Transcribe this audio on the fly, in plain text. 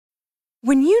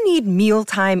When you need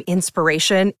mealtime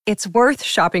inspiration, it's worth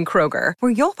shopping Kroger,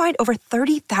 where you'll find over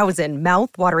 30,000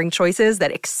 mouth-watering choices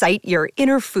that excite your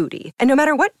inner foodie. And no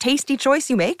matter what tasty choice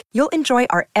you make, you'll enjoy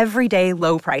our everyday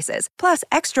low prices, plus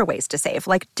extra ways to save,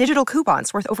 like digital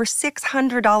coupons worth over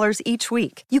 $600 each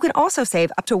week. You can also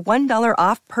save up to $1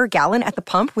 off per gallon at the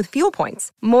pump with fuel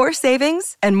points. More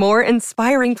savings and more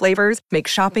inspiring flavors make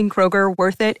shopping Kroger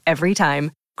worth it every time.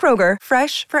 Kroger,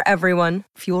 fresh for everyone.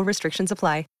 Fuel restrictions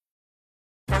apply.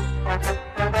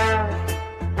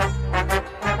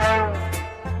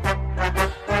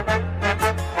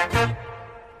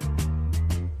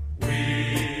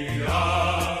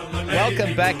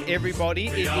 Welcome back, everybody.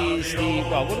 It is the,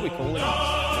 well, what do we call it?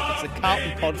 It's the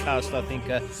Carlton podcast, I think,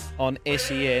 on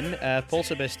SEN. Paul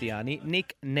Sebastiani,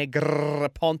 Nick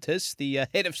Negroponte, the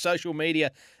head of social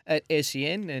media at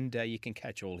SEN, and you can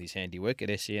catch all his handiwork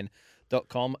at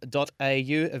sen.com.au.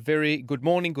 A very good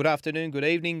morning, good afternoon, good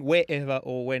evening, wherever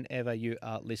or whenever you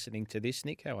are listening to this.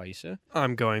 Nick, how are you, sir?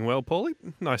 I'm going well, Paulie.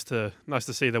 Nice to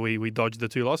see that we dodged the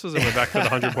 2 losses and we're back for the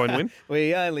 100-point win.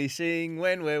 We only sing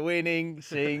when we're winning,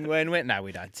 sing when we're... No,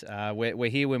 we don't. We're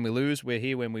here when we lose, we're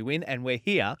here when we win, and we're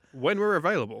here... when we're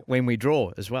available. When we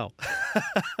draw as well.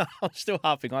 I'm still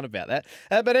harping on about that.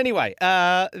 But anyway,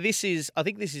 I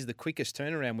think this is the quickest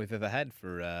turnaround we've ever had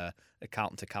for... a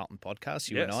Carlton to Carlton podcast,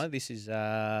 you and I. This is,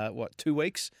 2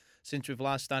 weeks since we've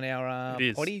last done our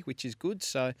potty, which is good.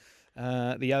 So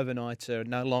the overnights are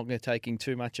no longer taking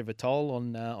too much of a toll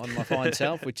on my fine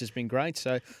self, which has been great.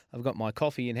 So I've got my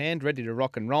coffee in hand, ready to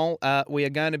rock and roll. We are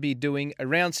going to be doing a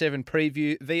Round 7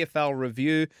 preview,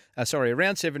 a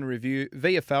Round 7 review,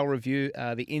 VFL review,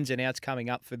 the ins and outs coming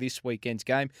up for this weekend's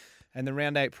game. And the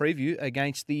Round 8 preview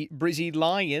against the Brizzy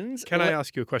Lions. Can I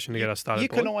ask you a question to get us started, You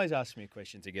can always ask me a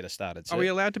question to get us started, sir. Are we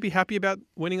allowed to be happy about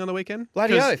winning on the weekend?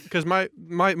 Bloody oath. Because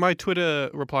my Twitter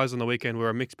replies on the weekend were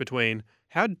a mix between,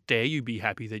 how dare you be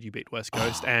happy that you beat West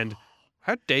Coast, and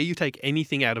how dare you take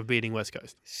anything out of beating West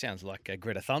Coast? Sounds like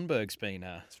Greta Thunberg's been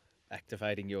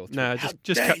activating your Twitter.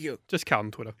 No, just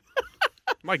Carlton Twitter.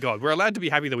 My God, we're allowed to be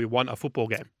happy that we won a football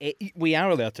game. We are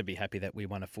allowed to be happy that we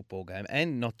won a football game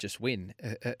and not just win,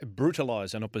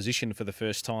 brutalise an opposition for the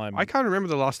first time. I can't remember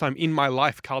the last time in my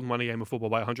life Carlton won a game of football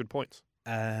by 100 points.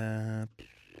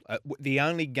 The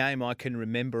only game I can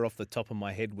remember off the top of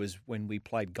my head was when we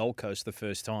played Gold Coast the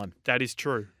first time. That is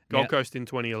true. Gold Coast in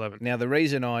 2011. Now, the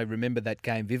reason I remember that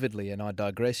game vividly, and I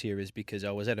digress here, is because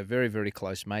I was at a very, very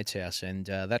close mate's house, and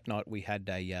that night we had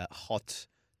a hot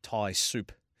Thai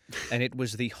soup. And it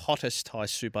was the hottest Thai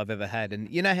soup I've ever had. And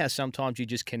you know how sometimes you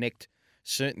just connect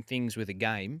certain things with a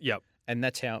game? Yep. And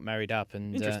that's how it married up.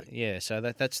 And so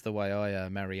that's the way I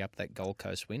marry up that Gold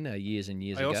Coast win years and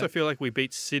years ago. I also feel like we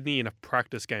beat Sydney in a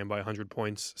practice game by 100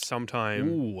 points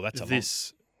sometime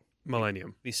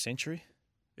millennium. This century?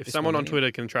 If someone on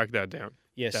Twitter can track that down,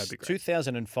 yes, that'd be great.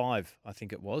 2005, I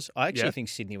think it was. I actually think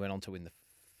Sydney went on to win the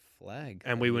flag.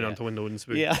 And we went on to win the wooden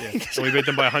spoon. Yeah. So we beat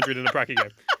them by 100 in a pracky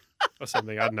game. Or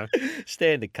something, I don't know.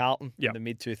 Standard Carlton in the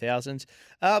mid-2000s.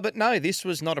 But no, this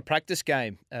was not a practice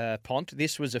game, Pont.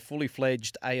 This was a fully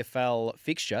fledged AFL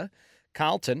fixture.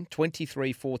 Carlton,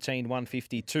 23-14,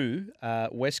 152.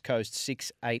 West Coast,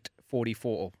 6-8,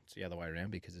 44. Oh, it's the other way around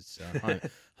because it's home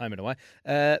and away.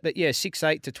 But yeah,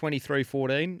 6-8 to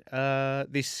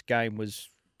 23-14. This game was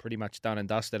pretty much done and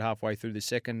dusted halfway through the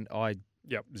second. I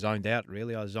zoned out,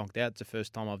 really. I zonked out. It's the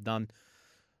first time I've done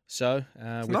so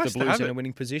with the Blues in a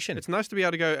winning position. It's nice to be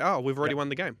able to go, we've already won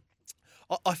the game.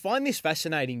 I find this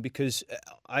fascinating because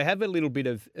I have a little bit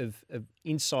of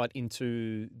insight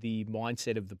into the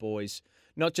mindset of the boys,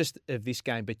 not just of this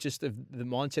game, but just of the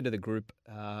mindset of the group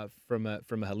from a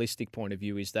holistic point of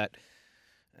view, is that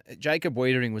Jacob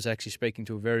Wiedering was actually speaking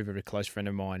to a very, very close friend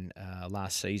of mine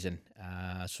last season,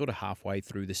 sort of halfway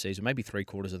through the season, maybe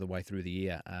 3/4 of the way through the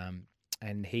year.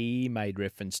 And he made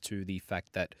reference to the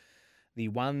fact that the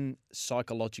one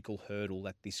psychological hurdle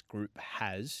that this group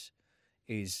has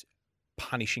is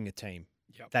punishing a team.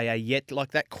 Yep. They are yet,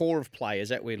 like that core of players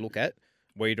that we look at,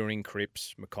 Wiedering,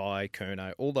 Cripps, Mackay,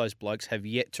 Curnow, all those blokes have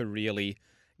yet to really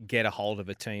get a hold of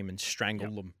a team and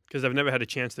strangle them. Because they've never had a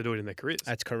chance to do it in their careers.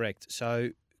 That's correct.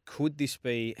 So could this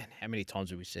be, and how many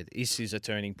times have we said, this is a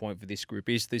turning point for this group?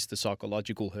 Is this the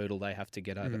psychological hurdle they have to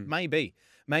get over? Maybe.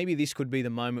 Maybe this could be the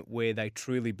moment where they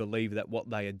truly believe that what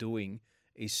they are doing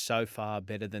is so far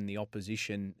better than the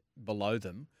opposition below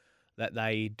them that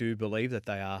they do believe that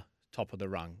they are top of the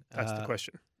rung. That's the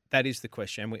question. That is the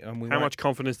question. How much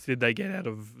confidence did they get out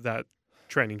of that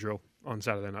training drill on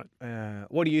Saturday night?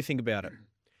 What do you think about it?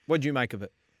 What did you make of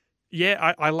it?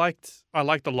 Yeah, I liked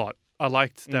a lot. I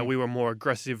liked that we were more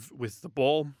aggressive with the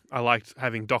ball. I liked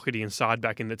having Doherty and Sard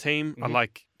back in the team. I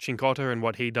like Chincotta and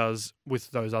what he does with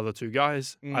those other two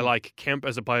guys. I like Kemp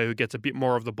as a player who gets a bit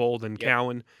more of the ball than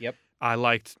Cowan. Yep. I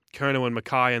liked Kerno and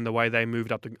Mackay and the way they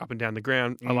moved up and down the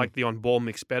ground. I liked the on-ball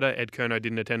mix better. Ed Kerno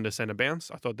didn't attend a centre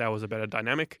bounce. I thought that was a better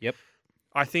dynamic. Yep.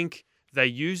 I think they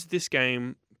used this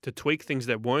game to tweak things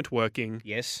that weren't working.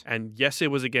 Yes. And yes, it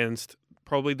was against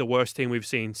probably the worst team we've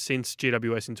seen since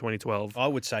GWS in 2012. I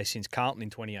would say since Carlton in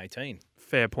 2018.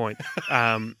 Fair point.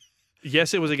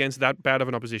 Yes, it was against that bad of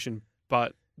an opposition,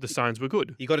 but the signs were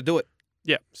good. You got to do it.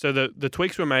 Yeah, so the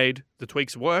tweaks were made, the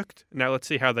tweaks worked. Now let's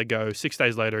see how they go 6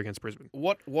 days later against Brisbane.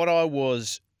 What I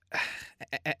was,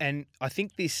 and I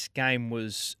think this game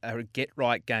was a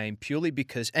get-right game purely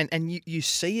because, and you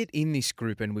see it in this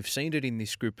group, and we've seen it in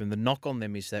this group, and the knock on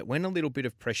them is that when a little bit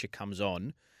of pressure comes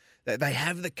on, that they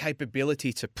have the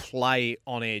capability to play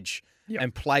on edge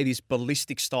and play this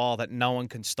ballistic style that no one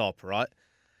can stop, right?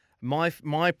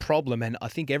 My problem, and I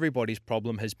think everybody's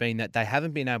problem, has been that they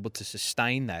haven't been able to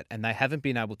sustain that and they haven't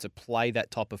been able to play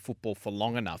that type of football for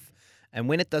long enough. And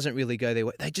when it doesn't really go their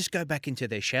way, they just go back into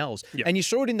their shells. Yep. And you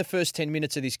saw it in the first 10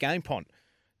 minutes of this game, Pont.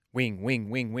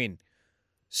 Wing.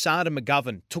 Sard and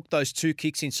McGovern took those 2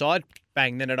 kicks inside,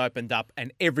 bang, then it opened up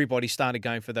and everybody started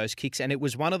going for those kicks. And it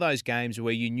was one of those games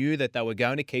where you knew that they were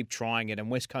going to keep trying it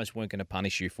and West Coast weren't going to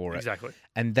punish you for it. Exactly.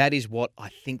 And that is what I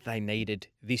think they needed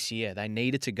this year. They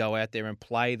needed to go out there and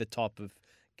play the type of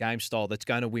game style that's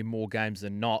going to win more games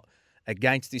than not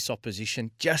against this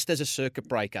opposition, just as a circuit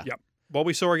breaker. Yep. What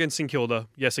we saw against St Kilda,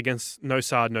 yes, against no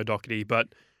Sard, no Doherty, but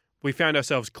we found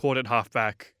ourselves caught at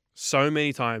halfback so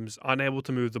many times, unable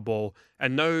to move the ball,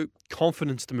 and no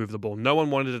confidence to move the ball. No one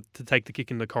wanted to take the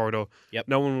kick in the corridor. Yep.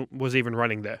 No one was even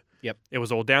running there. Yep. It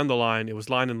was all down the line. It was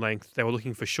line and length. They were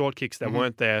looking for short kicks that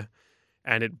weren't there,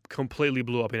 and it completely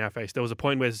blew up in our face. There was a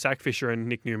point where Zach Fisher and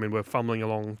Nick Newman were fumbling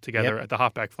along together at the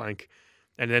halfback flank,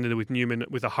 and it ended with Newman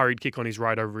with a hurried kick on his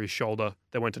right over his shoulder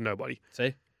that went to nobody.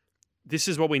 See? This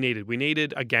is what we needed. We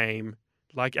needed a game,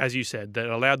 like as you said, that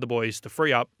allowed the boys to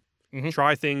free up,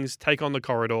 try things, take on the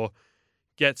corridor,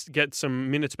 get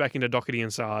some minutes back into Doherty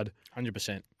and Sard.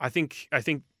 100%. I think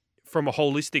from a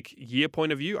holistic year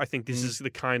point of view, I think this is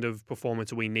the kind of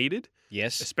performance we needed.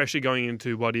 Yes. Especially going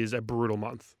into what is a brutal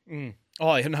month.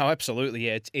 Oh, no, absolutely.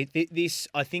 Yeah. This,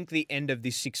 I think the end of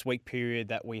this 6-week period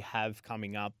that we have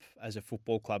coming up as a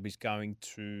football club is going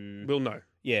to... We'll know.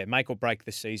 Yeah, make or break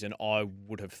the season, I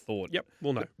would have thought. Yep,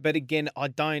 we'll know. But again, I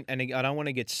don't want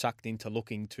to get sucked into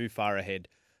looking too far ahead.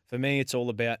 For me, it's all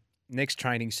about next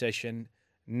training session,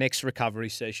 next recovery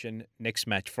session, next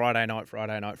match, Friday night.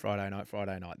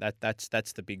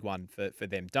 That's the big one for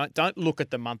them. Don't look at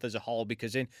the month as a whole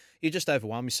because then you just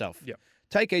overwhelm yourself. Yep.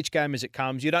 Take each game as it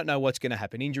comes. You don't know what's going to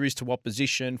happen. Injuries to what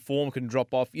position, form can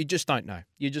drop off. You just don't know.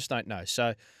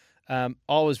 So I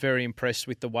was very impressed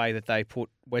with the way that they put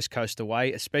West Coast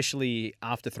away, especially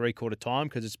after 3/4 time,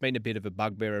 because it's been a bit of a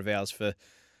bugbear of ours for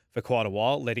quite a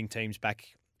while, letting teams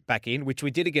back in, which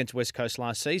we did against West Coast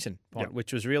last season,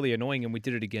 which was really annoying. And we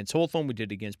did it against Hawthorn, we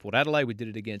did it against Port Adelaide, we did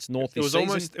it against North this season.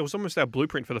 It was almost our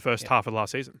blueprint for the first half of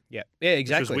last season. Yeah,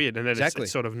 exactly. Which was weird, and then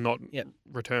it's sort of not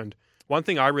returned. One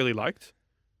thing I really liked,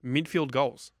 midfield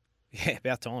goals. Yeah,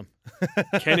 about time.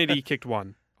 Kennedy kicked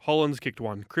one. Hollands kicked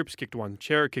one. Cripps kicked one.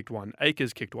 Chera kicked one.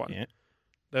 Akers kicked one. Yeah.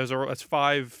 That's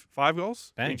five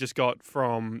goals Bang. we just got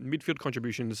from midfield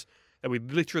contributions that we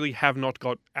literally have not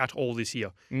got at all this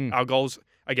year. Our goals,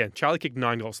 again, Charlie kicked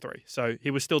 9 goals, 3. So he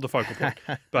was still the focal point.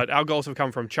 But our goals have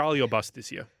come from Charlie or bust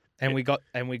this year. And we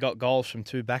got goals from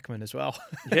 2 backmen as well.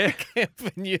 Yeah. Kemp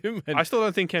and Newman. I still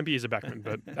don't think Kempy is a backman,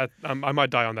 but I might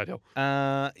die on that hill.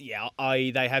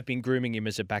 They have been grooming him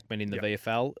as a backman in the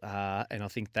VFL, and I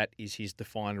think that is his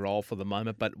defined role for the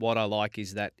moment. But what I like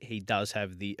is that he does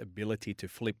have the ability to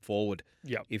flip forward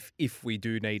if we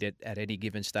do need it at any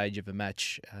given stage of a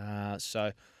match.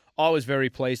 So I was very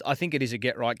pleased. I think it is a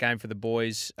get-right game for the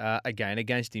boys, again,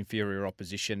 against inferior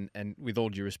opposition. And with all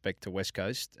due respect to West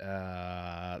Coast,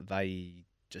 they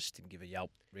just didn't give a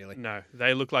yelp, really. No,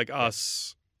 they look like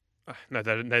us. No,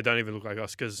 they don't even look like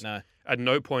us because at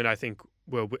no point I think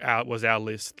was our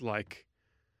list like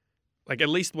at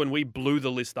least when we blew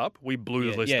the list up, we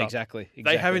blew the list up. Yeah, exactly.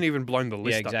 They haven't even blown the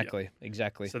list up yet.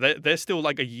 Exactly. So they're still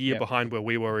like a year behind where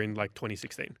we were in like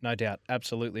 2016. No doubt.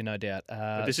 Absolutely no doubt.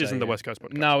 But this isn't the West Coast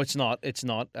podcast. No, it's not. It's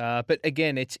not. But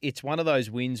again, it's one of those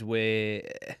wins where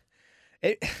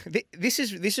this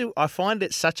is. I find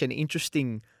it such an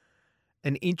interesting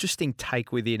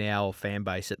take within our fan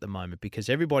base at the moment because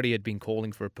everybody had been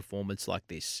calling for a performance like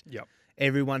this. Yep.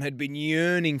 Everyone had been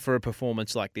yearning for a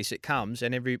performance like this. It comes,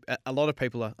 and a lot of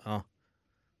people are,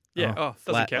 Yeah,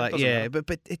 doesn't count. Doesn't matter.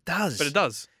 but it does. But it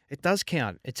does. It does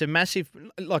count. It's a massive,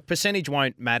 like, percentage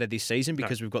won't matter this season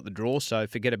because we've got the draw, so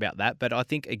forget about that. But I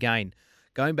think, again,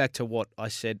 going back to what I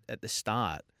said at the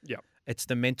start, it's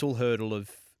the mental hurdle of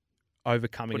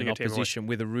overcoming an opposition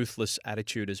with a ruthless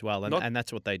attitude as well, and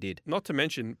that's what they did. Not to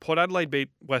mention, Port Adelaide beat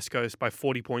West Coast by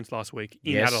 40 points last week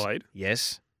in Adelaide.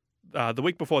 Yes. The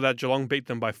week before that, Geelong beat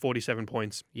them by 47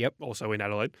 points. Yep. Also in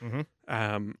Adelaide.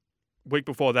 Mm-hmm. Week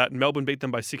before that, Melbourne beat them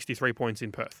by 63 points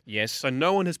in Perth. Yes. So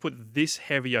no one has put this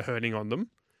heavier hurting on them,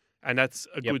 and that's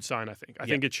a good sign, I think. I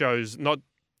think it shows not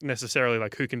necessarily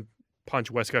like who can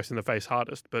punch West Coast in the face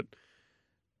hardest, but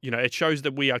it shows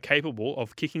that we are capable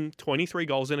of kicking 23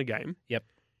 goals in a game. Yep.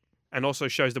 And also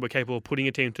shows that we're capable of putting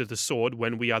a team to the sword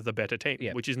when we are the better team,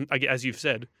 which is, as you've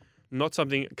said, not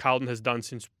something Carlton has done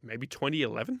since maybe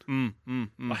 2011.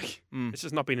 It's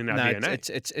just not been in our DNA.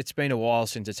 It's been a while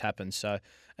since it's happened. So,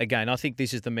 again, I think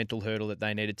this is the mental hurdle that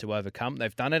they needed to overcome.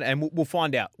 They've done it, and we'll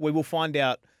find out. We will find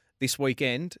out this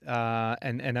weekend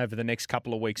and over the next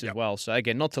couple of weeks as well. So,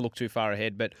 again, not to look too far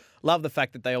ahead, but love the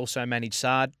fact that they also managed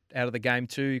Sard out of the game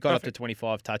too. He got up to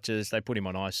 25 touches. They put him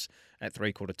on ice at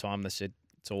three-quarter time. They said,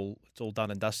 it's all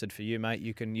done and dusted for you, mate.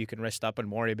 You can rest up and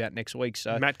worry about next week.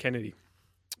 So Matt Kennedy.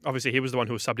 Obviously, he was the one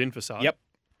who was subbed in for Sard.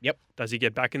 Yep. Does he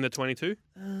get back in the 22?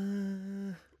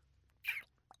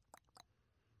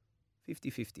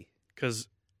 50-50. Because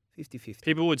 50-50.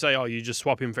 People would say, you just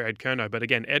swap him for Ed Curnow. But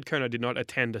again, Ed Curnow did not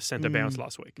attend a centre bounce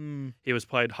last week. He was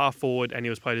played half forward and he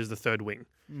was played as the third wing.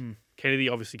 Kennedy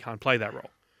obviously can't play that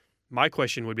role. My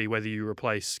question would be whether you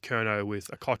replace Curnow with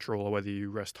a Cottrell or whether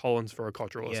you rest Hollins for a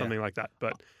Cottrell or something like that.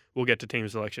 But we'll get to team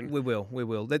selection. We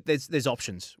will. There's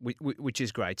options, which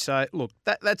is great. So, look,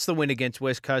 that's the win against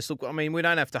West Coast. Look, I mean, we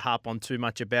don't have to harp on too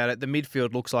much about it. The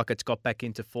midfield looks like it's got back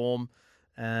into form.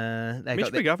 Mitch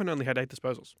McGovern only had 8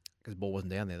 disposals. Because the ball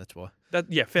wasn't down there, that's why.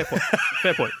 Fair point.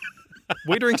 Fair point.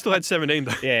 Wiedering still had 17,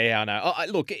 though. Yeah, I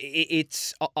know. Look,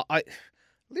 it's a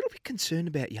little bit concerned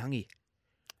about Youngie.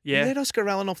 Yeah. He let Oscar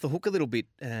Allen off the hook a little bit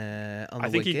on the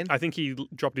weekend. I think he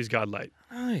dropped his guard late.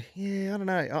 Oh, yeah, I don't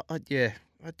know.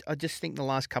 I just think the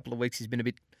last couple of weeks he's been a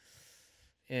bit...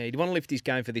 Yeah, he'd want to lift his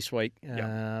game for this week.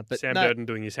 But Sam Burton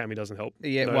doing his hammy doesn't help.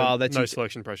 Yeah, that's no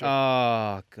selection pressure.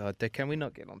 Oh, God. Can we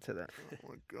not get onto that? Oh,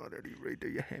 my God. How do you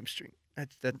redo your hamstring?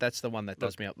 That's the one that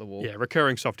does me up the wall. Yeah,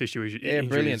 recurring soft tissue injuries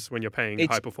brilliant. when you're paying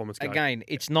high-performance guys. Again,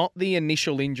 it's not the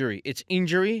initial injury. It's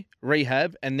injury,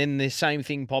 rehab, and then the same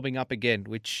thing popping up again,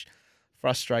 which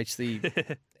frustrates the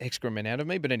excrement out of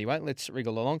me. But anyway, let's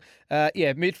wriggle along.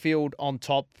 Midfield on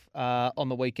top on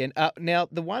the weekend. Now,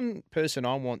 the one person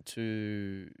I want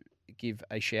to give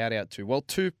a shout-out to, well,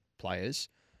 2 players.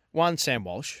 One, Sam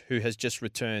Walsh, who has just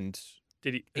returned...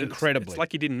 Did he incredibly? It's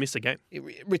like he didn't miss a game. He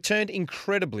returned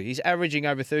incredibly. He's averaging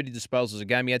over 30 disposals a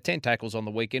game. He had 10 tackles on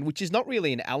the weekend, which is not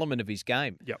really an element of his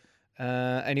game. Yep.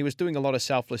 And he was doing a lot of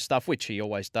selfless stuff, which he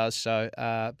always does. So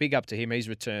big up to him. He's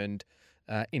returned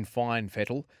in fine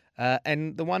fettle.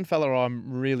 And the one fella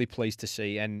I'm really pleased to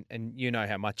see, and you know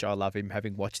how much I love him,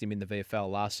 having watched him in the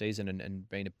VFL last season and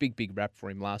been a big rap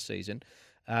for him last season,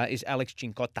 is Alex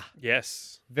Cincotta.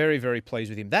 Yes. Very, very pleased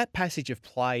with him. That passage of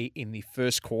play in the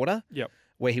first quarter,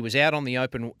 where he was out on the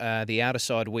open, the outer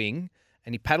side wing,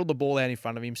 and he paddled the ball out in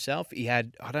front of himself. He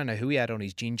had, I don't know who he had on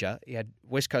his ginger. He had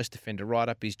West Coast defender right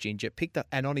up his ginger, picked up,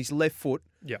 and on his left foot,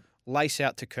 lace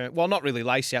out to Curnow. Well, not really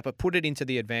lace out, but put it into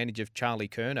the advantage of Charlie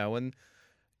Curnow. And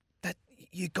that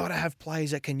you got to have players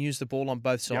that can use the ball on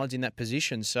both sides in that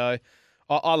position. So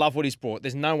I love what he's brought.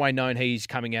 There's no way known he's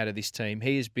coming out of this team.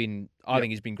 He has been, I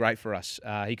think, he's been great for us.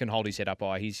 He can hold his head up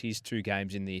high. His 2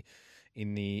 games in the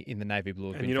navy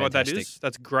blue. And you know fantastic. what that is?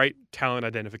 That's great talent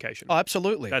identification. Oh,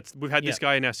 absolutely. We've had this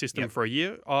guy in our system for a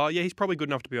year. Oh, yeah, he's probably good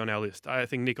enough to be on our list. I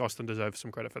think Nick Austin deserves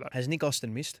some credit for that. Has Nick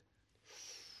Austin missed?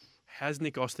 Has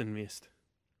Nick Austin missed?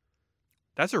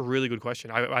 That's a really good question.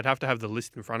 I'd have to have the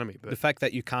list in front of me. But the fact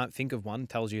that you can't think of one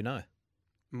tells you no.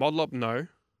 Modlop, no.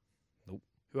 Nope.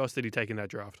 Who else did he take in that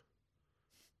draft?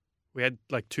 We had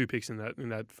like 2 picks in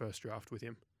that first draft with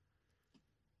him.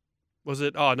 Was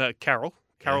it? Oh, no, Carroll.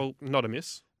 Carroll, not a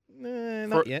miss.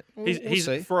 Not yet. He's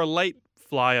see. For a late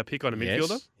flyer pick on a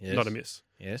midfielder, yes. Not a miss.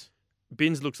 Yes.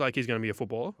 Binns looks like he's going to be a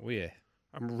footballer. Oh, yeah.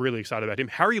 I'm really excited about him.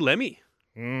 Harry Lemmy.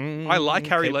 I like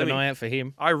Harry Lemmy. Keep an eye out for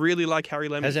him. I really like Harry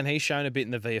Lemmy. Hasn't he shown a bit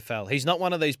in the VFL? He's not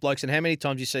one of these blokes, and how many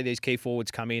times you see these key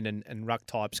forwards come in and ruck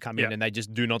types come in and they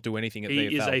just do not do anything at VFL?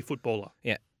 He is a footballer.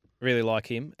 Yeah. Really like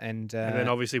him. And then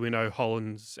obviously we know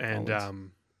Hollins and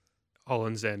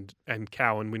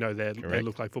Cowan. We know they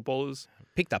look like footballers.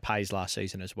 Picked up Hayes last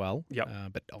season as well. Yep.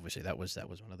 But obviously that was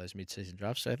one of those mid-season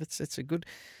drafts. So it's a good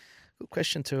Good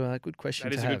question to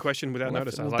That is a have. good question without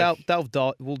notice.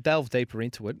 We'll delve deeper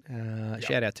into it.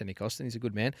 Shout out to Nick Austin. He's a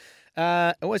good man.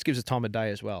 Always gives a time of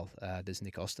day as well, does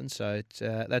Nick Austin. So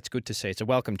that's good to see. It's a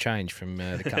welcome change from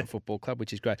the Carlton Football Club,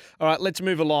 which is great. All right, let's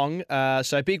move along.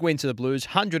 So big win to the Blues,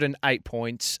 108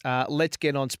 points. Let's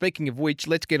get on. Speaking of which,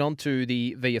 let's get on to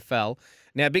the VFL.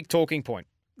 Now, big talking point.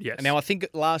 Yes. Now, I think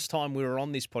last time we were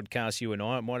on this podcast, you and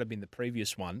I, it might have been the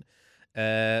previous one,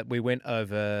 we went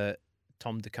over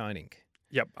Tom de Koning.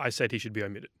 Yep, I said he should be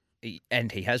omitted.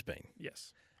 And he has been.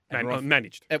 Yes.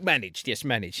 Managed.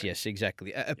 Managed, yes,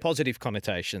 exactly. Positive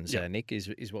connotations, Nick,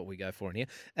 is what we go for in here.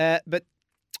 But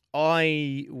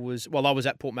I was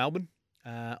at Port Melbourne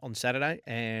on Saturday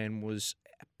and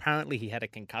apparently he had a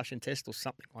concussion test or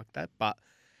something like that. But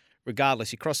regardless,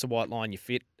 he crossed the white line, you're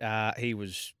fit. He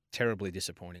was terribly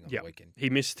disappointing on the weekend. He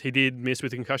did miss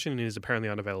with a concussion and is apparently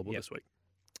unavailable this week.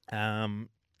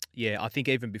 I think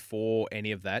even before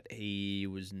any of that, he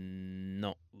was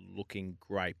not looking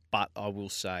great. But I will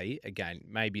say, again,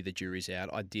 maybe the jury's out.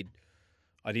 I did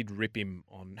rip him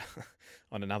on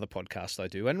on another podcast I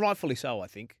do, and rightfully so, I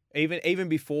think. Even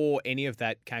before any of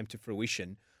that came to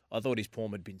fruition, I thought his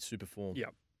form had been super form.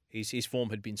 Yep. His form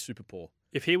had been super poor.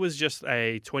 If he was just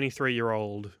a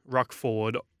 23-year-old ruck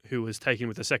forward who was taken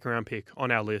with a second-round pick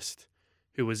on our list,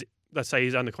 who was, let's say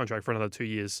he's under contract for another 2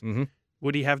 years,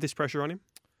 would he have this pressure on him?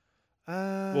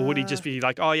 Or would he just be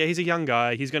like, oh, yeah, he's a young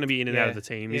guy. He's going to be in and out of the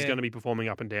team. He's going to be performing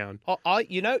up and down. Do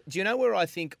you know where I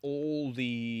think all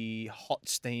the hot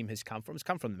steam has come from? It's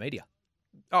come from the media.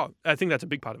 Oh, I think that's a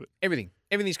big part of it.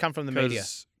 Everything's come from the media.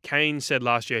 Kane said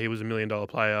last year he was $1 million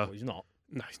player. Well, he's not.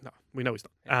 No, he's not. We know he's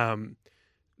not.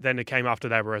 Then it came after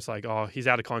that where it's like, oh, he's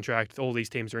out of contract. All these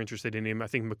teams are interested in him. I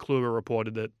think McClure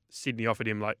reported that Sydney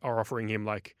offering him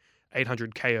like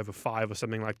 $800K over 5 or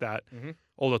something like that. Mm-hmm.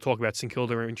 All the talk about St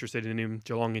Kilda are interested in him,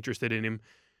 Geelong interested in him.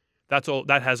 That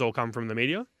has all come from the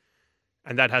media,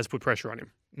 and that has put pressure on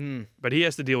him. But he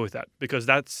has to deal with that because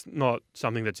that's not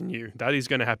something that's new. That is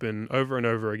going to happen over and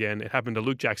over again. It happened to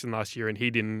Luke Jackson last year, and he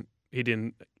didn't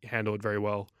handle it very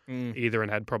well either,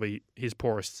 and had probably his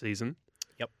poorest season.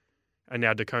 Yep. And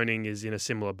now de Koning is in a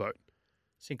similar boat.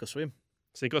 Sink or swim.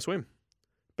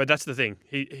 But that's the thing.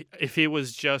 If he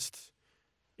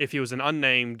was an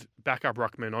unnamed backup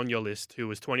ruckman on your list who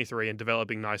was 23 and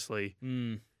developing nicely,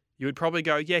 you would probably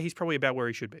go, yeah, he's probably about where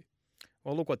he should be.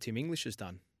 Well, look what Tim English has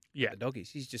done. Yeah. The Doggies.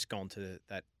 He's just gone to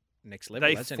that next level.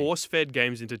 They force-fed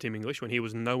games into Tim English when he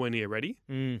was nowhere near ready,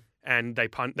 and they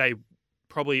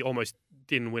probably almost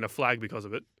didn't win a flag because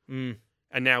of it. And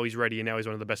now he's ready, and now he's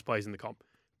one of the best players in the comp.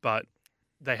 But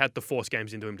they had to force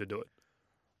games into him to do it.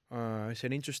 It's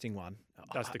an interesting one.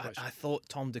 That's the question. I thought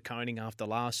Tom de Koning after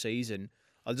last season,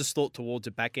 I just thought towards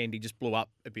the back end he just blew up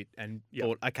a bit and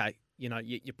thought, okay,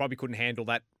 you probably couldn't handle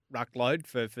that ruck load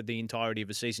for the entirety of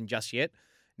a season just yet.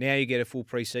 Now you get a full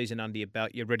pre-season under your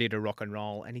belt, you're ready to rock and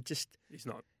roll, and he's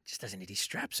not. Just doesn't hit his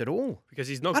straps at all. Because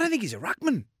he's not. I don't think he's a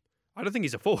ruckman. I don't think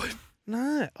he's a forward.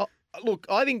 No. Look,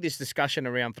 I think this discussion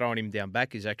around throwing him down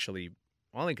back is actually,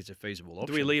 I think it's a feasible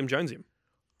option. Do we Liam Jones him?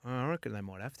 I reckon they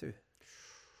might have to.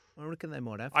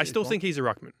 I still think he's a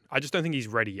ruckman. I just don't think he's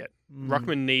ready yet.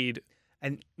 Ruckman need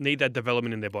that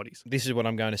development in their bodies. This is what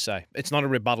I'm going to say. It's not a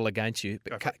rebuttal against you,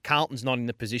 but Carlton's not in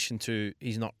the position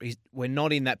we're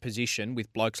not in that position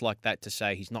with blokes like that to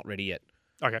say he's not ready yet.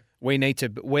 Okay.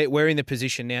 We're in the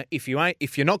position now. If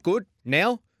you're not good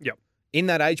now, in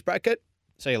that age bracket,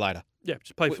 see you later. Yeah,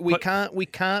 just play. We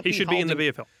can't. He should be in the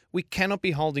VFL. We cannot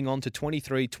be holding on to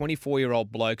 23, 24-year-old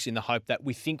blokes in the hope that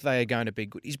we think they are going to be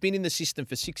good. He's been in the system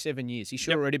for 6-7 years. He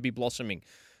should already be blossoming,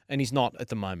 and he's not at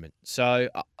the moment. So,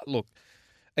 look,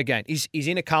 again, he's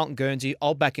in a Carlton Guernsey.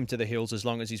 I'll back him to the hills as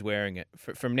long as he's wearing it.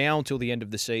 From now until the end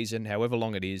of the season, however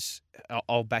long it is,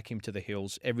 I'll back him to the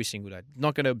hills every single day.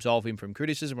 Not going to absolve him from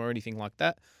criticism or anything like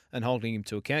that and holding him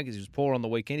to account because he was poor on the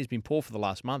weekend. He's been poor for the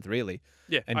last month, really.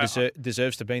 Yeah. And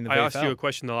deserves to be in the VFL. I asked you a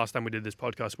question the last time we did this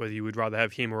podcast whether you would rather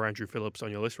have him or Andrew Phillips on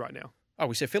your list right now. Oh,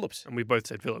 we said Phillips. And we both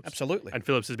said Phillips. Absolutely. And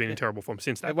Phillips has been in terrible form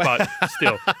since that. But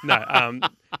still, no.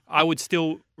 I would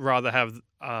still rather have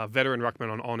a veteran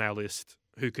ruckman on our list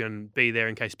who can be there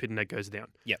in case Pitterneck goes down.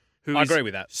 Yeah. I agree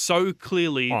with that. So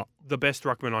clearly the best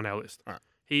ruckman on our list. Right.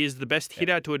 He is the best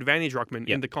hit-out to advantage ruckman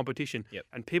in the competition. Yep.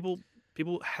 And people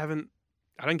haven't...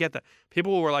 I don't get that.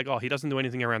 People were like, oh, he doesn't do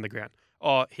anything around the ground.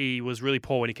 Oh, he was really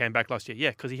poor when he came back last year. Yeah,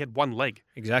 because he had one leg.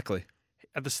 Exactly.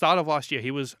 At the start of last year,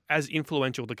 he was as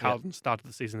influential to Carlton's start of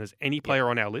the season as any player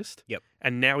on our list. Yep.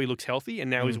 And now he looks healthy, and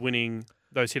now he's winning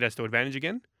those hit-outs to advantage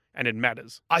again, and it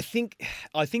matters. I think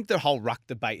the whole ruck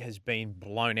debate has been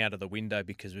blown out of the window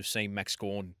because we've seen Max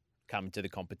Gawn come into the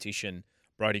competition,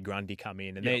 Brodie Grundy come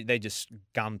in, and Yep. they're just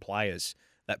gun players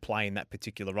that play in that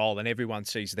particular role, and everyone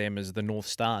sees them as the North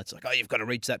Star. It's like, oh, you've got to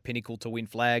reach that pinnacle to win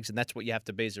flags, and that's what you have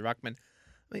to be as a ruckman.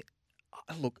 I mean,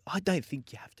 look, I don't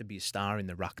think you have to be a star in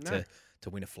the ruck to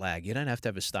win a flag. You don't have to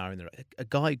have a star in the ruck. A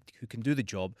guy who can do the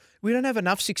job. We don't have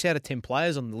enough 6 out of 10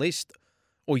 players on the list,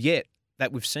 or yet,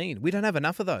 that we've seen. We don't have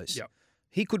enough of those. Yep.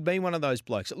 He could be one of those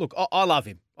blokes. Look, I love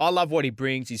him. I love what he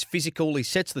brings. He's physical. He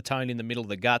sets the tone in the middle of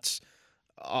the guts.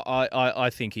 I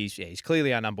think he's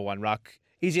clearly our number one ruck.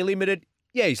 Is he limited?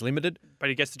 Yeah, he's limited. But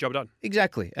he gets the job done.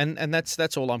 Exactly. And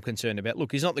that's all I'm concerned about.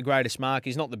 Look, he's not the greatest mark.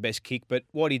 He's not the best kick. But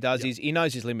what he does is he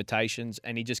knows his limitations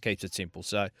and he just keeps it simple.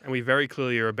 So, And we very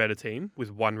clearly are a better team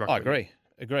with one ruckman. I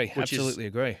agree. Which Absolutely is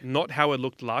agree. Not how it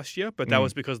looked last year, but that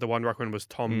was because the one ruckman was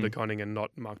Tom de Koning and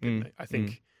not Mark Bidney. I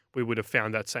think we would have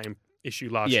found that same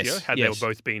issue last year had they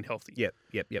both been healthy. Yep.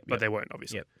 But they weren't,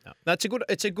 obviously. Yep. No. That's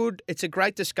it's a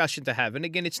great discussion to have. And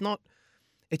again, it's not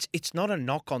a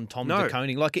knock on Tom de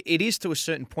Koning. Like it is to a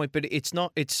certain point, but it's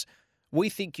not. We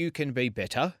think you can be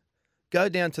better. Go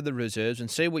down to the reserves and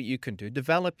see what you can do.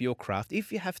 Develop your craft.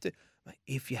 If you have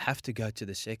to go to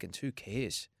the seconds, who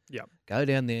cares? Yeah. Go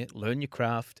down there, learn your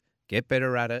craft, get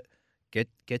better at it,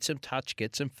 get some touch,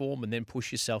 get some form, and then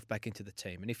push yourself back into the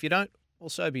team. And if you don't, well,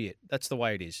 so be it. That's the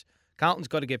way it is. Carlton's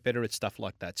got to get better at stuff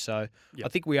like that. So I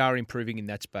think we are improving in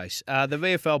that space. The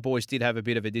VFL boys did have a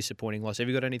bit of a disappointing loss. Have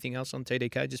you got anything else on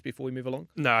TDK just before we move along?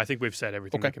 No, I think we've said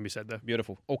everything that can be said there.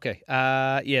 Beautiful. Okay.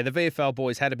 The VFL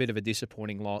boys had a bit of a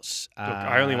disappointing loss. Look,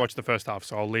 I only watched the first half,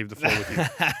 so I'll leave the floor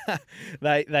with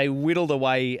you. They whittled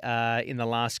away in the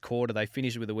last quarter. They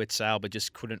finished with a wet sail, but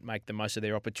just couldn't make the most of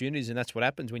their opportunities, and that's what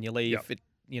happens when you leave it.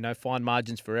 Fine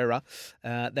margins for error.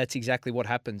 That's exactly what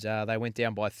happens. They went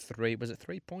down by 3. Was it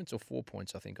 3 points or 4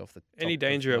 points? I think off the top Any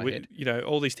danger?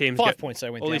 All these teams. 5 points. They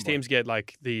went. All down these teams get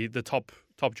like the top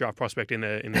draft prospect in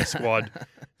their squad.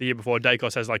 The year before,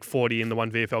 Dacos has like 40 in the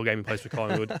one VFL game he plays for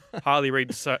Collingwood. Harley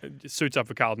Reid suits up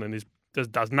for Carlton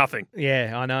and does nothing.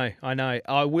 Yeah, I know.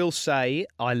 I will say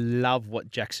I love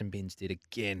what Jackson Binns did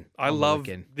again. I love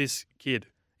this kid.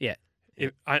 Yeah.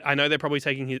 I know they're probably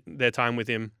taking their time with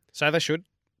him. So they should.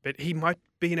 But he might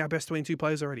be in our best 22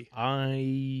 players already.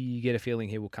 I get a feeling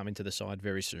he will come into the side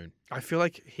very soon. I feel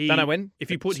like Don't know when.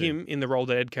 If you put him in the role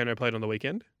that Ed Kerno played on the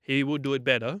weekend, he would do it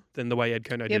better than the way Ed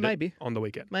Kerno did it on the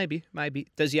weekend. Maybe.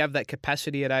 Does he have that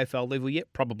capacity at AFL level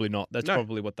yet? Probably not. That's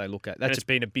probably what they look at. That's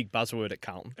been a big buzzword at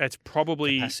Carlton. It's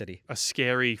probably capacity. A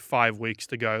scary 5 weeks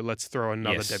to go. Let's throw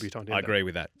another debutant in I agree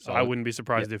with that. So I wouldn't be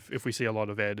surprised if we see a lot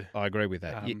of Ed. I agree with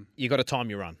that. You got to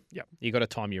time your run. Yeah. You got to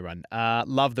time your run.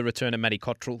 Love the return of Matty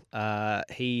Cottrell.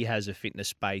 He has a fitness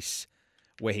space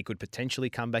where he could potentially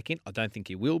come back in. I don't think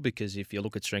he will, because if you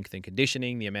look at strength and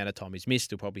conditioning, the amount of time he's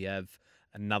missed, he'll probably have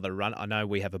another run. I know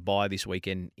we have a bye this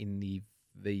weekend in the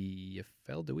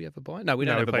VFL. Do we have a bye? No, we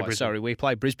don't have a bye. Brisbane. Sorry, we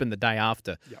play Brisbane the day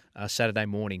after, Saturday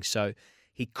morning. So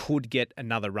he could get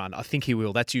another run. I think he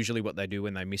will. That's usually what they do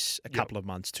when they miss a couple of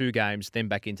months, 2 games, then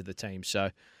back into the team.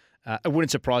 So it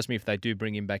wouldn't surprise me if they do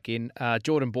bring him back in.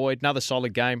 Jordan Boyd, another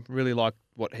solid game. Really like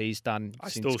what he's done I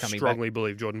since still coming strongly back.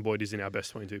 believe Jordan Boyd is in our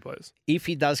best 22 players. If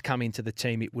he does come into the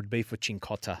team, it would be for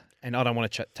Cincotta, and I don't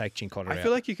want to take Cincotta out. I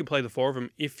feel like you can play the 4 of them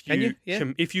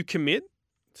if you commit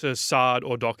to Sard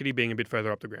or Doherty being a bit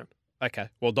further up the ground. Okay,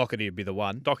 well, Doherty would be the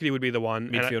one. Doherty would be the one.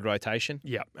 Midfield rotation.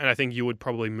 Yeah, and I think you would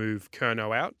probably move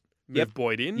Kerno out, move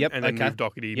Boyd in, and then move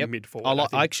Doherty mid-forward.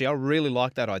 I really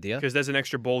like that idea. Because there's an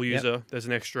extra ball user, there's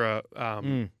an extra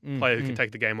player who can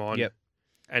take the game on. Yep.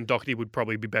 And Doherty would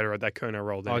probably be better at that Kerno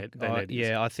role than Ed is.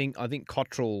 Yeah, I think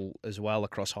Cottrell as well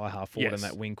across high half forward and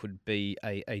that wing could be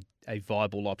a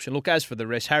viable option. Look, as for the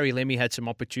rest, Harry Lemmy had some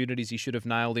opportunities he should have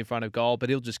nailed in front of goal, but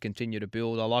he'll just continue to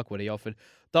build. I like what he offered.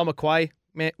 Dom McQuay,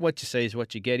 man, what you see is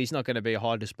what you get. He's not going to be a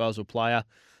high disposal player.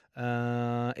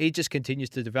 He just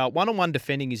continues to develop. One-on-one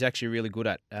defending he's actually really good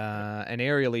at, and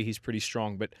aerially he's pretty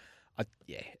strong. But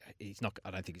he's not. I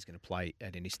don't think he's going to play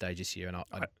at any stage this year. And I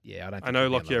don't. Think I know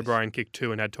Lockie O'Brien kicked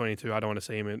 2 and had 22. I don't want to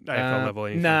see him at AFL level.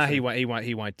 No, he won't.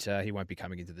 He won't be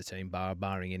coming into the team,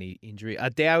 barring any injury.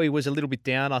 Dowie was a little bit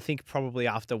down. I think probably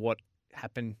after what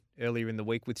happened earlier in the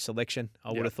week with selection,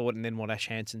 I would have thought, and then what Ash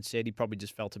Hansen said, he probably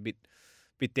just felt a bit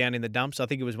down in the dumps. I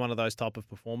think it was one of those type of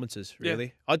performances.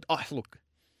 Really, I look.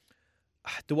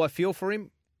 Do I feel for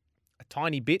him a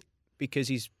tiny bit because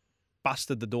he's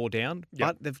busted the door down?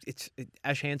 But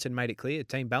Ash Hansen made it clear,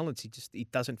 team balance. He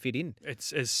doesn't fit in.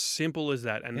 It's as simple as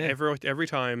that. And every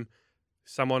time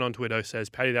someone on Twitter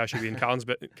says Paddy Dow should be in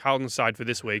Carlton's side for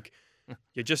this week,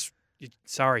 you're just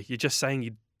saying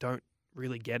you don't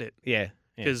really get it. Yeah,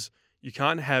 because you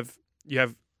can't have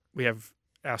we have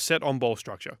our set on ball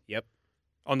structure. Yep.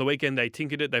 On the weekend, they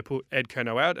tinkered it. They put Ed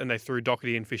Kerno out and they threw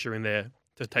Doherty and Fisher in there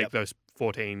to take Yep. those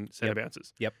 14 centre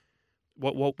bounces. Yep.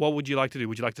 What would you like to do?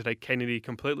 Would you like to take Kennedy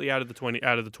completely out of the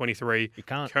 23? You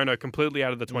can't. Kerno completely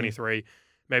out of the 23.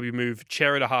 Maybe move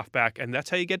Chera to halfback, and that's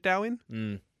how you get Dow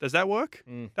in? Does that work?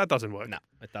 That doesn't work. No,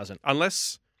 it doesn't.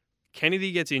 Unless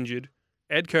Kennedy gets injured,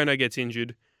 Ed Kerno gets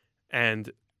injured,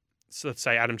 and so let's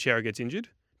say Adam Chera gets injured,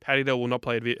 Paddy Dell will not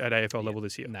play at AFL level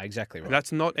this year. No, exactly right. And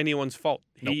that's not anyone's fault.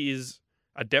 Nope. He is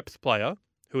a depth player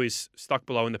who is stuck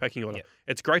below in the pecking order. Yep.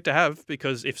 It's great to have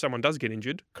because if someone does get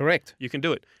injured, Correct. you can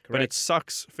do it. But Correct. it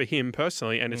sucks for him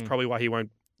personally, and it's probably why he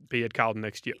won't be at Carlton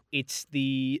next year.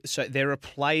 So there are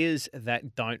players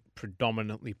that don't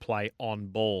predominantly play on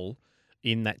ball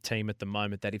in that team at the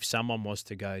moment that if someone was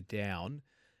to go down,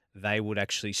 they would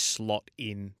actually slot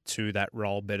in to that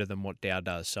role better than what Dow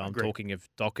does. So I'm Agreed. talking of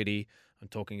Doherty, I'm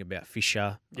talking about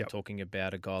Fisher, Yep. I'm talking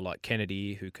about a guy like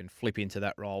Kennedy who can flip into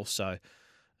that role. So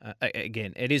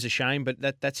again, it is a shame, but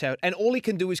that's how. And all he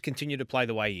can do is continue to play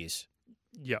the way he is.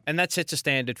 Yeah. And that sets a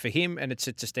standard for him, and it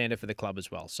sets a standard for the club as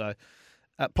well. So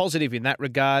positive in that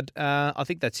regard. I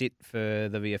think that's it for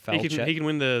the VFL chat. He can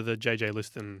win the JJ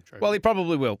Liston trophy. Well, he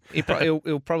probably will.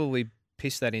 He'll probably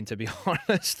piss that in, to be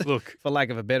honest. Look, for lack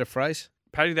of a better phrase.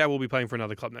 Paddy Dow will be playing for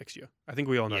another club next year. I think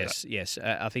we all know that. Yes.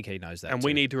 I think he knows that. And too.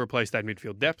 we need to replace that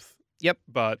midfield depth. Yep.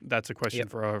 But that's a question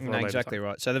for a later exactly time.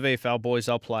 right. So the VFL boys,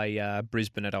 they'll play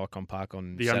Brisbane at Icon Park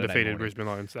on The Saturday undefeated morning. Brisbane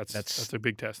Lions. That's a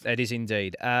big test. That is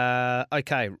indeed.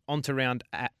 Okay, on to round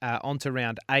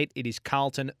 8. It is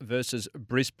Carlton versus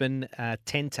Brisbane,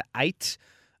 10-8.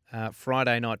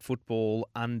 Friday night football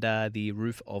under the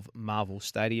roof of Marvel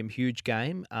Stadium. Huge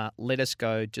game. Let us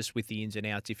go just with the ins and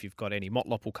outs if you've got any.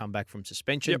 Motlop will come back from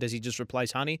suspension. Yep. Does he just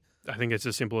replace Honey? I think it's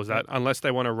as simple as that. Unless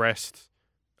they want to rest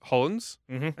Hollands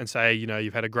and say,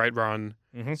 you've had a great run,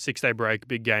 6-day break,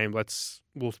 big game.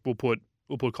 We'll put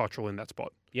Cottrell in that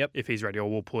spot. Yep. If he's ready, or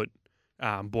we'll put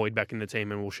Boyd back in the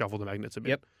team and we'll shuffle the magnets a bit.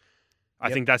 Yep.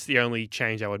 I think that's the only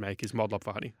change I would make is Modlop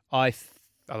for Honey.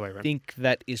 Other way around. think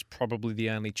that is probably the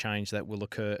only change that will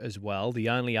occur as well. The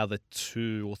only other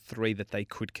 2 or 3 that they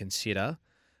could consider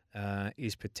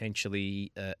is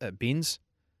potentially Bins,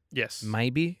 Yes.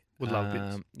 maybe. Would love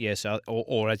Bins. Yes,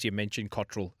 or as you mentioned,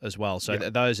 Cottrell as well. So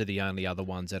those are the only other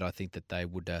ones that I think that they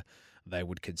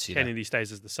would consider. Kennedy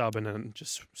stays as the sub and then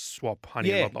just swap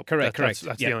Honey and Modlop. Correct. That's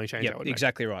the only change I would make.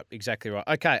 Exactly right.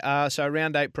 Okay, so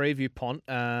round 8 preview, Pont.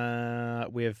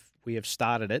 We have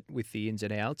started it with the ins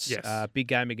and outs. Yes. Big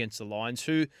game against the Lions,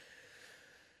 who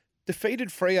defeated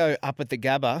Freo up at the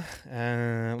Gabba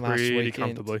last Pretty weekend.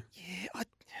 comfortably. Yeah, I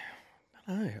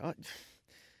don't know.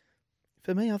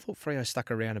 For me, I thought Freo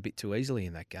stuck around a bit too easily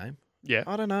in that game. Yeah.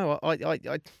 I don't know.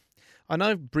 I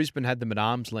know Brisbane had them at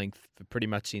arm's length for pretty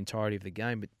much the entirety of the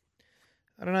game, but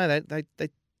I don't know. They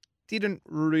didn't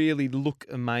really look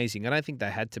amazing. I don't think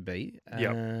they had to be.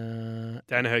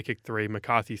 Danaher kicked 3,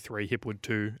 McCarthy 3, Hipwood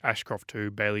 2, Ashcroft 2,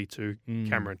 Bailey 2,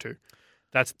 Cameron 2.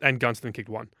 And Gunston kicked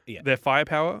 1. Yeah. Their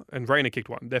firepower, and Rayner kicked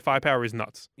 1. Their firepower is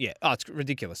nuts. Yeah. Oh, it's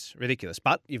ridiculous.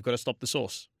 But you've got to stop the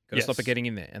source. Got to stop it getting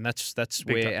in there. And that's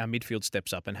Big where time. our midfield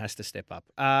steps up and has to step up.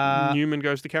 Newman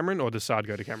goes to Cameron, or does Sard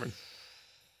go to Cameron?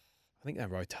 I think they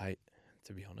rotate,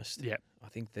 to be honest. Yeah. I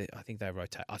think they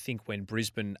rotate. I think when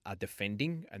Brisbane are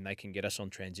defending and they can get us on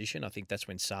transition, I think that's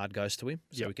when Sard goes to him,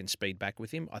 so we can speed back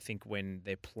with him. I think when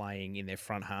they're playing in their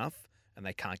front half and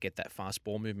they can't get that fast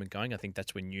ball movement going, I think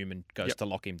that's when Newman goes to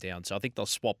lock him down. So I think they'll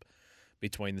swap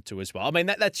between the two as well. I mean,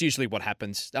 that's usually what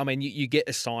happens. I mean, you get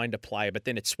assigned a player, but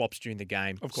then it swaps during the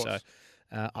game. Of course.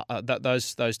 So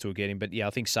those two will get him. But yeah, I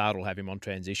think Sard will have him on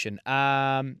transition.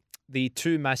 The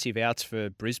 2 massive outs for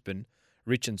Brisbane,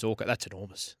 Rich and Zorka, that's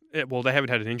enormous. Yeah, well, they haven't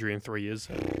had an injury in 3 years.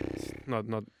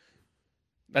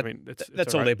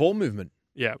 That's all their ball movement.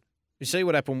 Yeah. You see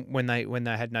what happened when they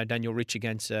had no Daniel Rich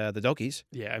against the Doggies?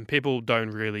 Yeah, and people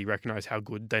don't really recognise how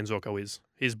good Dan Zorko is.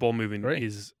 His ball movement Right.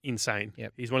 is insane.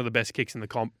 Yep. He's one of the best kicks in the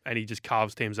comp, and he just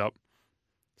carves teams up.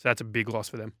 So that's a big loss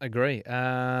for them. Agree. They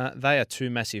are 2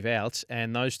 massive outs,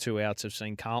 and those 2 outs have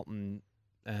seen Carlton,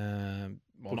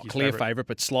 not Bookie's clear favourite. favourite,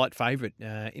 but slight favourite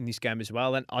in this game as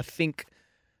well. And I think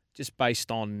just based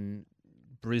on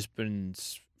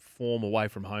Brisbane's form away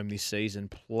from home this season,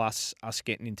 plus us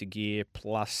getting into gear,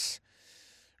 plus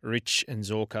Rich and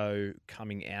Zorko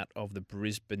coming out of the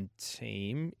Brisbane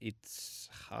team, it's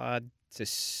hard to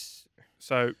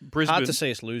So hard to see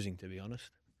us losing, to be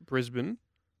honest. Brisbane,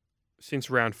 since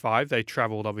round 5, they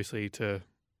travelled obviously to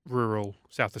rural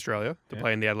South Australia to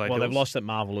play in the Adelaide Well, Hills. they've lost at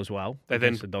Marvel as well. They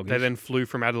against the Doggies. then flew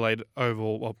from Adelaide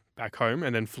Oval back home,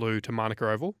 and then flew to Manuka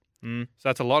Oval. Mm. So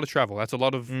that's a lot of travel. That's a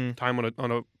lot of Mm. time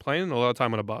on a plane and a lot of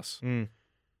time on a bus. Mm.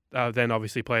 then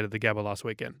obviously played at the Gabba last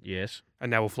weekend. Yes. And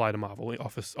now we'll fly to Marvel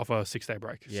off a 6-day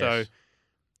break. Yes. So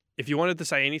if you wanted to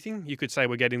say anything, you could say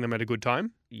we're getting them at a good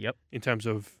time. Yep. In terms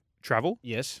of travel.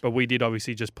 Yes. But we did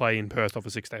obviously just play in Perth off a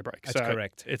 6-day break. That's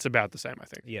correct. It's about the same, I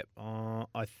think. Yep.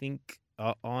 I think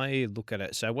I look at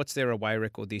it. So what's their away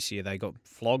record this year? They got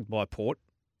flogged by Port.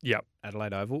 Yep.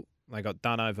 Adelaide Oval. They got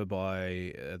done over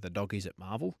by the Doggies at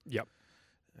Marvel. Yep.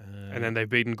 And then they've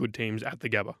beaten good teams at the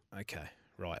Gabba. Okay,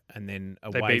 right. And then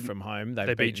away from home,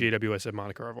 they beat GWS at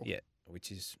Monaco Oval. Yeah,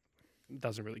 which is...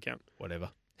 Doesn't really count. Whatever.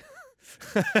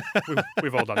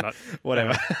 We've all done that.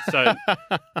 Whatever. So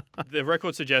the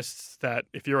record suggests that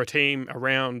if you're a team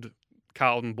around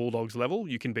Carlton Bulldogs level,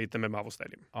 you can beat them at Marvel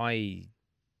Stadium. I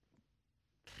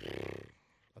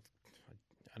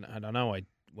know I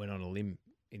went on a limb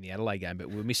in the Adelaide game, but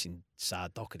we were missing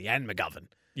Sard, Doherty and McGovern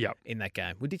in that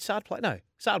game. Well, did Sard play? No,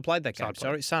 Sard played that game.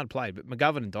 Sard played, but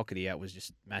McGovern and Doherty out was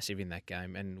just massive in that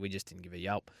game, and we just didn't give a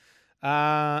yelp.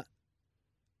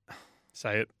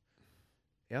 Say it.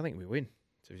 Yeah, I think we win,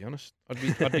 to be honest.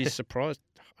 I'd be surprised.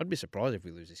 I'd be surprised if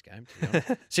we lose this game, to be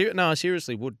honest. No, I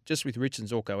seriously would, just with Rich and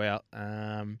Zorko out.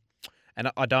 And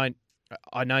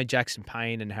I know Jackson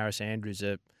Payne and Harris Andrews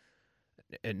are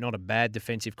not a bad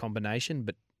defensive combination,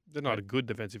 but they're not a good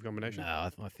defensive combination. No,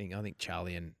 I think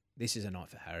Charlie and this is a night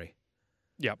for Harry.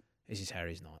 Yep. This is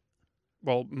Harry's night.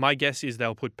 Well, my guess is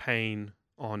they'll put Payne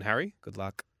on Harry. Good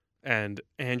luck. And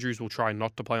Andrews will try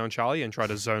not to play on Charlie and try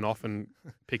to zone off and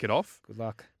pick it off. Good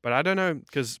luck. But I don't know,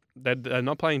 because they're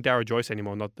not playing Darragh Joyce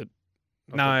anymore.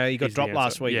 He got dropped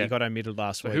last week. Yeah. He got omitted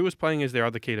last week. Who was playing as their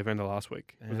other key defender last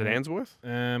week? Was it Answorth?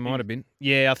 Might have been.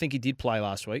 Yeah, I think he did play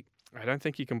last week. I don't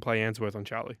think you can play Answorth on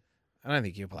Charlie. I don't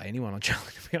think he'll play anyone on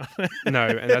Charlie, to be honest. No,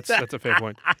 and that's a fair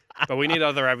point. But we need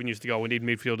other avenues to go. We need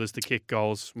midfielders to kick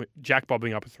goals. Jack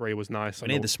bobbing up a 3 was nice. We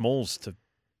need the smalls to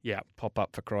pop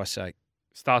up, for Christ's sake.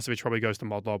 Starcevic probably goes to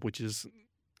Modlob, which is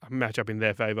a matchup in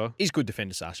their favour. He's a good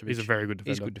defender, Starcevic. He's a very good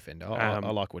defender. He's a good defender. I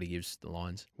like what he gives the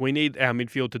Lions. We need our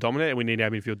midfield to dominate, and we need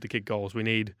our midfield to kick goals. We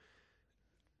need...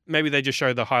 Maybe they just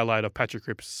show the highlight of Patrick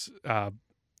Cripps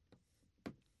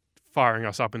firing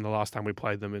us up in the last time we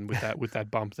played them, and with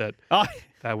that bump that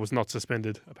was not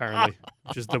suspended, apparently,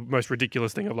 which is the most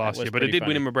ridiculous thing of last year. But it did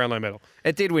win him a Brownlow medal.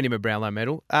 It did win him a Brownlow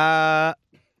medal.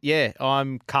 Yeah,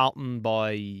 I'm Carlton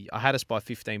I had us by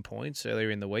 15 points earlier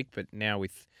in the week, but now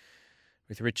with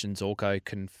Rich and Zorko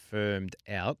confirmed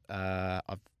out,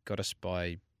 I've got us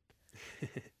by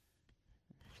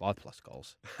 5+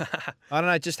 goals. I don't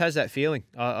know, it just has that feeling.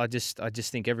 I just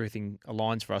think everything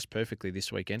aligns for us perfectly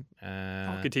this weekend.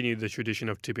 I'll continue the tradition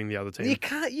of tipping the other team. You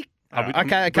can't.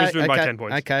 Brisbane by 10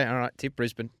 points. Okay, all right. Tip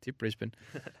Brisbane.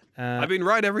 I've been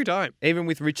right every time. Even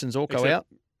with Rich and Zorko out?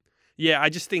 Yeah, I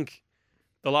just think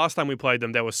the last time we played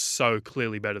them, they were so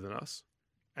clearly better than us.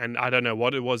 And I don't know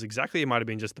what it was exactly. It might have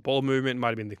been just the ball movement. It might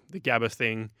have been the Gabba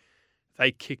thing.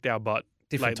 They kicked our butt.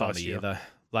 Different time of year, though.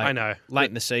 I know. Late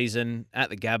in the season,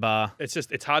 at the Gabba.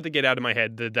 It's hard to get out of my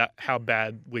head how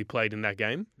bad we played in that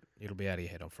game. It'll be out of your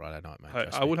head on Friday night, mate.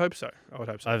 I would hope so.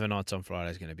 Overnights on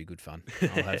Friday is going to be good fun.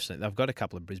 I've got a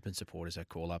couple of Brisbane supporters that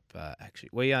call up, actually.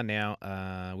 We are now,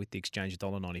 with the exchange,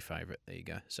 $1.90 favourite. There you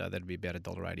go. So that'd be about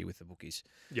 $1.80 with the bookies.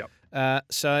 Yep.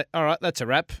 So, all right, that's a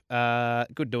wrap.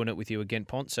 Good doing it with you again,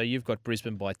 Pont. So you've got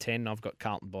Brisbane by 10. I've got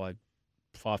Carlton by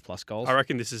 5+ goals. I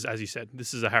reckon this is, as you said,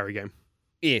 this is a Harry game.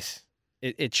 Yes.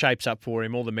 It shapes up for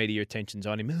him. All the media attention's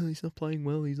on him. Oh, he's not playing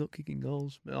well. He's not kicking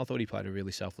goals. I thought he played a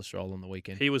really selfless role on the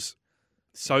weekend. He was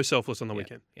so selfless on the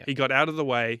weekend. Yeah. He got out of the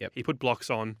way. Yep. He put blocks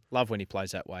on. Love when he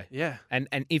plays that way. Yeah. And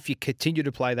if you continue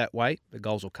to play that way, the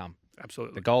goals will come.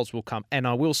 Absolutely. The goals will come. And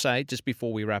I will say, just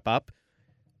before we wrap up,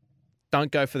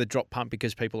 don't go for the drop punt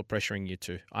because people are pressuring you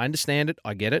to. I understand it.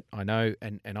 I get it. I know.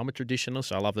 And I'm a traditionalist,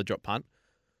 so I love the drop punt.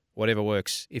 Whatever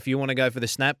works. If you want to go for the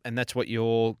snap and that's what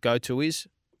your go-to is,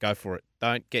 go for it.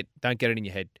 Don't get it in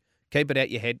your head. Keep it out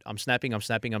your head. I'm snapping.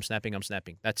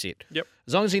 That's it. Yep.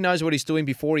 As long as he knows what he's doing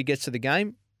before he gets to the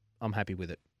game, I'm happy with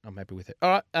it. All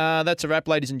right. That's a wrap,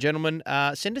 ladies and gentlemen.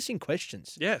 Send us in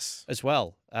questions. Yes. As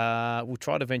well. We'll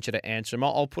try to venture to answer them.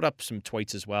 I'll put up some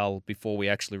tweets as well before we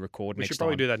actually record next time. We should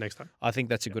probably do that next time. I think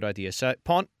that's a good idea. So,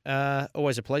 Pont,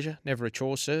 always a pleasure. Never a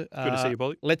chore, sir. Good to see you,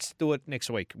 Bolly. Let's do it next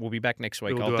week. We'll be back next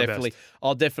week.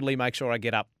 I'll definitely make sure I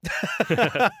get up.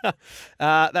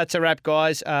 That's a wrap,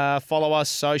 guys. Follow us,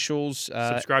 socials.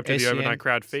 Subscribe to the SEN. Overnight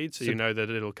Crowd feed so you know that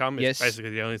it'll come. It's Yes.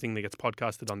 basically the only thing that gets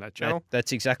podcasted on that channel.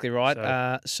 That's exactly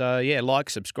right. So, yeah, like,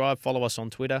 subscribe, follow us on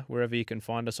Twitter, wherever you can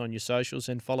find us on your socials,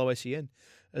 and follow SEN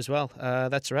as well.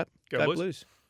 That's a wrap. Go Blues.